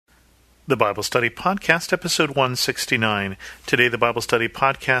The Bible Study Podcast, episode 169. Today, the Bible Study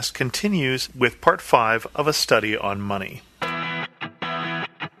Podcast continues with part 5 of a study on money.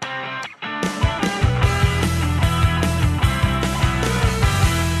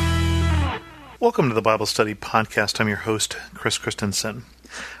 Welcome to the Bible Study Podcast. I'm your host, Chris Christensen.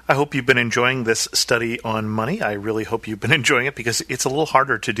 I hope you've been enjoying this study on money. I really hope you've been enjoying it because it's a little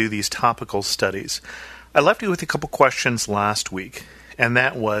harder to do these topical studies. I left you with a couple questions last week, and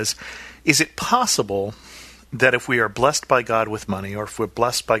that was, is it possible that if we are blessed by God with money, or if we're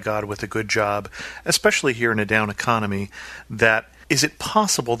blessed by God with a good job, especially here in a down economy, is it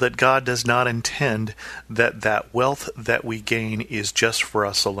possible that God does not intend that wealth that we gain is just for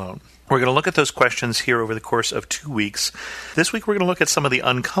us alone? We're going to look at those questions here over the course of 2 weeks. This week we're going to look at some of the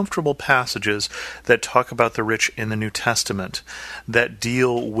uncomfortable passages that talk about the rich in the New Testament, that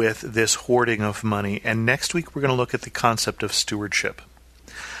deal with this hoarding of money. And next week we're going to look at the concept of stewardship.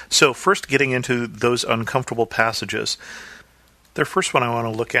 So first, getting into those uncomfortable passages, the first one I want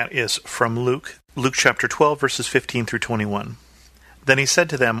to look at is from Luke chapter 12, verses 15 through 21. Then he said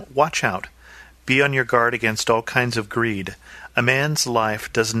to them, "Watch out, be on your guard against all kinds of greed. A man's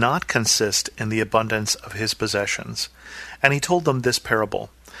life does not consist in the abundance of his possessions." And he told them this parable.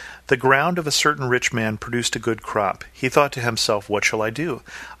 The ground of a certain rich man produced a good crop. He thought to himself, "What shall I do?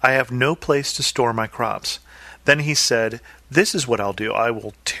 I have no place to store my crops." Then he said, "This is what I'll do. I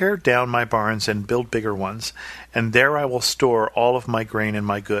will tear down my barns and build bigger ones, and there I will store all of my grain and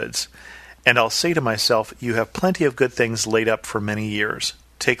my goods. And I'll say to myself, you have plenty of good things laid up for many years.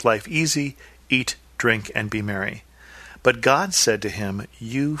 Take life easy, eat, drink, and be merry." But God said to him,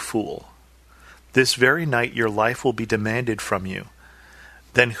 "You fool, this very night your life will be demanded from you.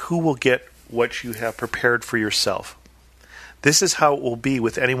 Then who will get what you have prepared for yourself? This is how it will be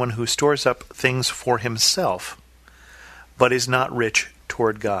with anyone who stores up things for himself, but is not rich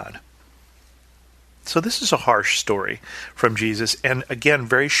toward God." So this is a harsh story from Jesus, and again,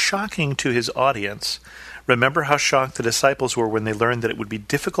 very shocking to his audience. Remember how shocked the disciples were when they learned that it would be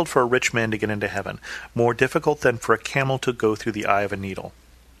difficult for a rich man to get into heaven, more difficult than for a camel to go through the eye of a needle.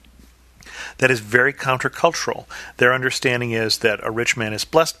 That is very countercultural. Their understanding is that a rich man is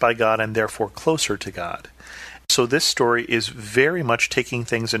blessed by God and therefore closer to God. So this story is very much taking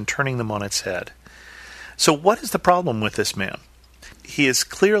things and turning them on its head. So what is the problem with this man? He is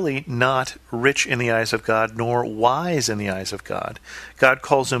clearly not rich in the eyes of God, nor wise in the eyes of God. God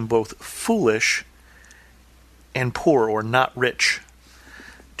calls him both foolish and poor, or not rich.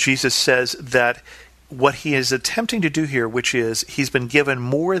 Jesus says that what he is attempting to do here, which is he's been given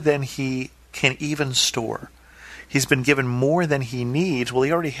more than he can even store. He's been given more than he needs. Well,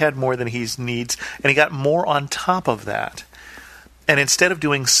 he already had more than he needs, and he got more on top of that. And instead of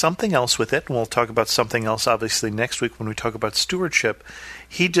doing something else with it, and we'll talk about something else obviously next week when we talk about stewardship,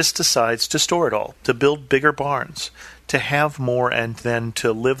 he just decides to store it all, to build bigger barns, to have more, and then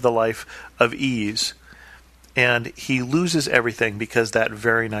to live the life of ease. And he loses everything because that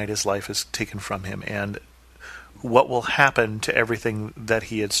very night his life is taken from him. And what will happen to everything that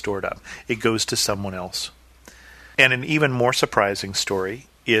he had stored up? It goes to someone else. And an even more surprising story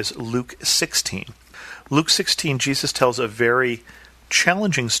is Luke 16. Luke 16, Jesus tells a very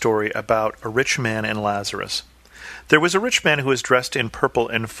challenging story about a rich man and Lazarus. There was a rich man who was dressed in purple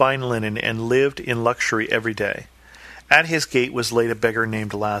and fine linen and lived in luxury every day. At his gate was laid a beggar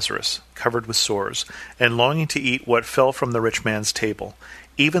named Lazarus, covered with sores, and longing to eat what fell from the rich man's table.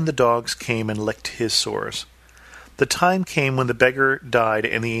 Even the dogs came and licked his sores. The time came when the beggar died,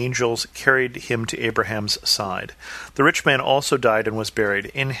 and the angels carried him to Abraham's side. The rich man also died and was buried.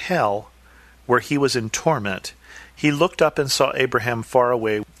 In hell, where he was in torment, he looked up and saw Abraham far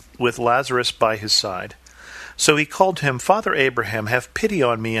away, with Lazarus by his side. So he called to him, "Father Abraham, have pity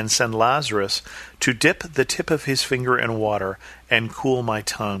on me, and send Lazarus to dip the tip of his finger in water and cool my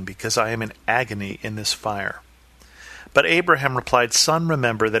tongue, because I am in agony in this fire." But Abraham replied, "Son,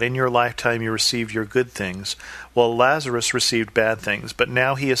 remember that in your lifetime you received your good things, while Lazarus received bad things. But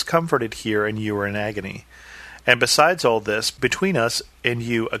now he is comforted here, and you are in agony. And besides all this, between us and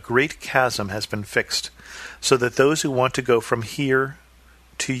you a great chasm has been fixed, so that those who want to go from here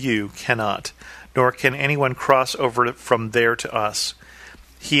to you cannot, nor can anyone cross over from there to us."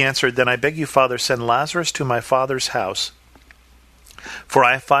 He answered, "Then I beg you, Father, send Lazarus to my father's house, for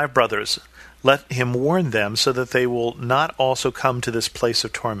I have 5 brothers. Let him warn them, so that they will not also come to this place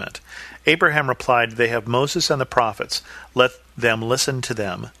of torment." Abraham replied, "They have Moses and the prophets. Let them listen to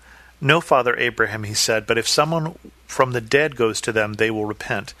them." "No, Father Abraham," he said, "but if someone from the dead goes to them, they will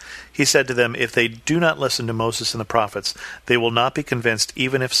repent." He said to them, "If they do not listen to Moses and the prophets, they will not be convinced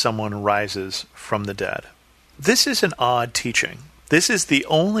even if someone rises from the dead." This is an odd teaching. This is the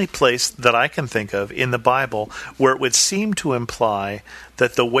only place that I can think of in the Bible where it would seem to imply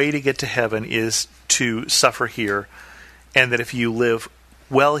that the way to get to heaven is to suffer here, and that if you live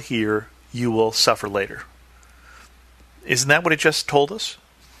well here, you will suffer later. Isn't that what it just told us?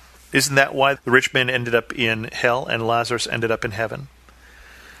 Isn't that why the rich man ended up in hell and Lazarus ended up in heaven?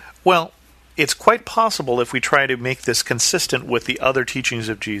 Well, it's quite possible, if we try to make this consistent with the other teachings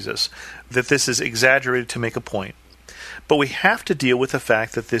of Jesus, that this is exaggerated to make a point. But we have to deal with the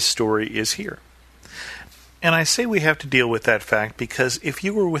fact that this story is here. And I say we have to deal with that fact because if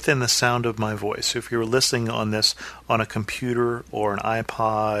you were within the sound of my voice, if you were listening on this on a computer or an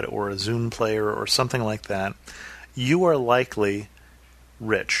iPod or a Zoom player or something like that, you are likely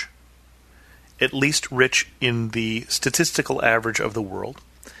rich. At least rich in the statistical average of the world.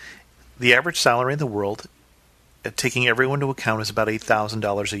 The average salary in the world, taking everyone into account, is about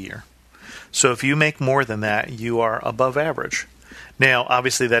 $8,000 a year. So if you make more than that, you are above average. Now,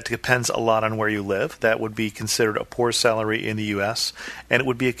 obviously, that depends a lot on where you live. That would be considered a poor salary in the U.S., and it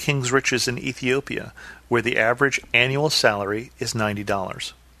would be a king's riches in Ethiopia, where the average annual salary is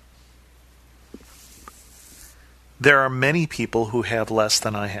 $90. There are many people who have less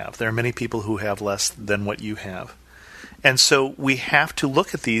than I have. There are many people who have less than what you have. And so we have to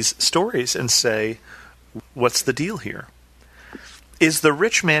look at these stories and say, what's the deal here? Is the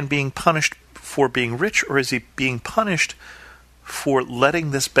rich man being punished for being rich, or is he being punished for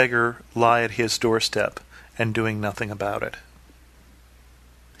letting this beggar lie at his doorstep and doing nothing about it?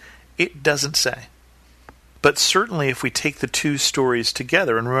 It doesn't say. But certainly if we take the two stories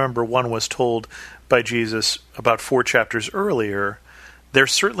together, and remember one was told by Jesus about 4 chapters earlier, there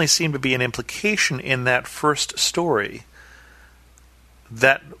certainly seemed to be an implication in that first story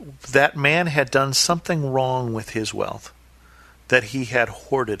that that man had done something wrong with his wealth, that he had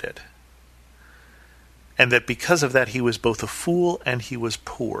hoarded it, and that because of that he was both a fool and he was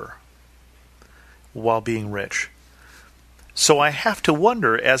poor while being rich. So I have to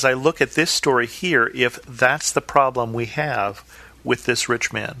wonder, as I look at this story here, if that's the problem we have with this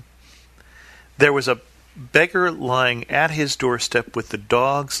rich man. There was a beggar lying at his doorstep with the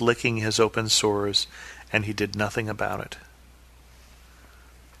dogs licking his open sores, and he did nothing about it.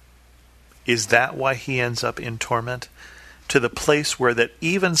 Is that why he ends up in torment? To the place where that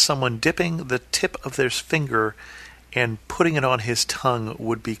even someone dipping the tip of their finger and putting it on his tongue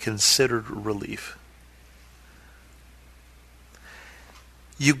would be considered relief.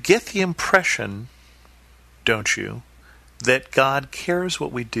 You get the impression, don't you, that God cares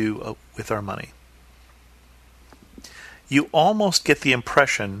what we do with our money. You almost get the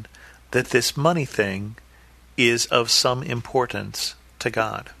impression that this money thing is of some importance to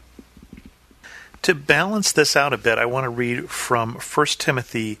God. To balance this out a bit, I want to read from 1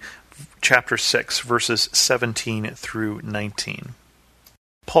 Timothy chapter 6, verses 17 through 19.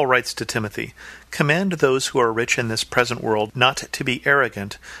 Paul writes to Timothy, "Command those who are rich in this present world not to be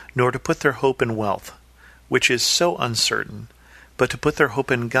arrogant, nor to put their hope in wealth, which is so uncertain, but to put their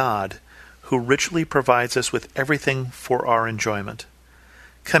hope in God, who richly provides us with everything for our enjoyment.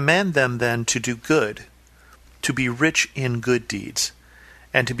 Command them then to do good, to be rich in good deeds,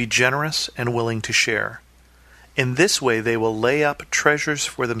 and to be generous and willing to share. In this way they will lay up treasures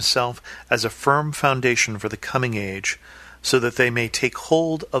for themselves as a firm foundation for the coming age, so that they may take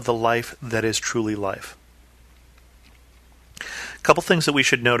hold of the life that is truly life." A couple things that we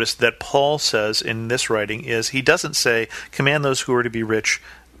should notice that Paul says in this writing is he doesn't say, command those who are to be rich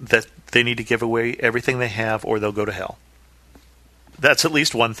that they need to give away everything they have or they'll go to hell. That's at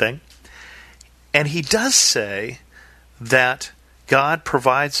least one thing. And he does say that God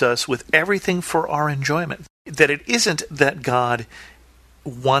provides us with everything for our enjoyment. That it isn't that God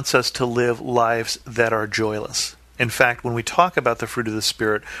wants us to live lives that are joyless. In fact, when we talk about the fruit of the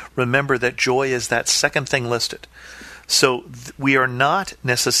Spirit, remember that joy is that second thing listed. So we are not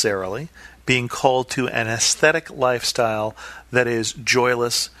necessarily being called to an aesthetic lifestyle that is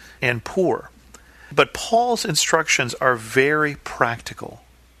joyless and poor. But Paul's instructions are very practical.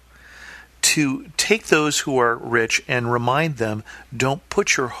 To take those who are rich and remind them, don't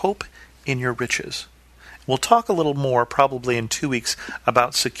put your hope in your riches. We'll talk a little more, probably in 2 weeks,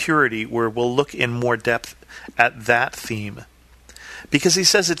 about security, where we'll look in more depth at that theme. Because he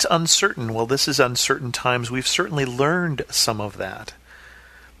says it's uncertain. Well, this is uncertain times. We've certainly learned some of that.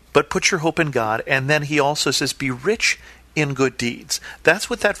 But put your hope in God, and then he also says, be rich in good deeds. That's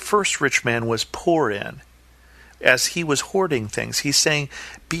what that first rich man was poor in. As he was hoarding things, he's saying,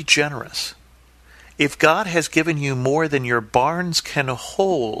 be generous. If God has given you more than your barns can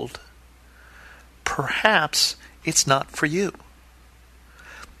hold, perhaps it's not for you.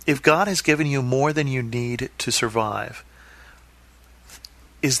 If God has given you more than you need to survive,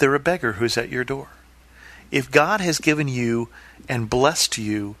 Is there a beggar who's at your door? If God has given you and blessed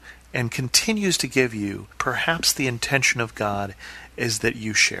you and continues to give you, perhaps the intention of God is that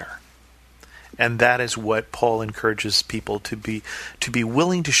you share. And that is what Paul encourages people to be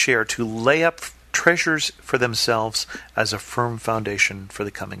willing to share, to lay up treasures for themselves as a firm foundation for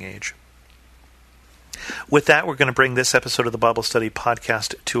the coming age. With that, we're going to bring this episode of the Bible Study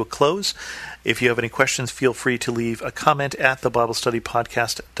Podcast to a close. If you have any questions, feel free to leave a comment at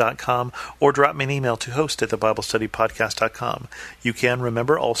thebiblestudypodcast.com or drop me an email to host@thebiblestudypodcast.com. You can,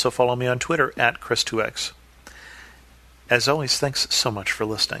 remember, also follow me on Twitter at Chris2X. As always, thanks so much for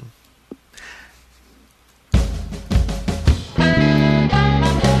listening.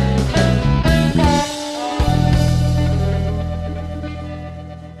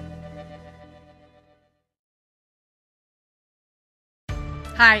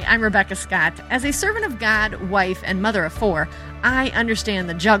 Hi, I'm Rebecca Scott. As a servant of God, wife, and mother of 4, I understand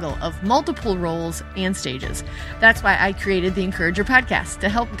the juggle of multiple roles and stages. That's why I created the Encourager podcast to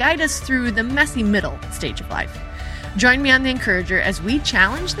help guide us through the messy middle stage of life. Join me on the Encourager as we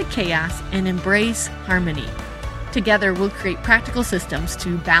challenge the chaos and embrace harmony. Together, we'll create practical systems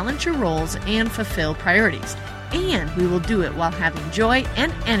to balance your roles and fulfill priorities. And we will do it while having joy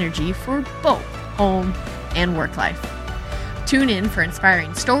and energy for both home and work life. Tune in for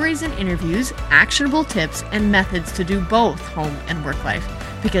inspiring stories and interviews, actionable tips, and methods to do both home and work life.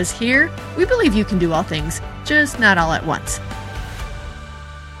 Because here, we believe you can do all things, just not all at once.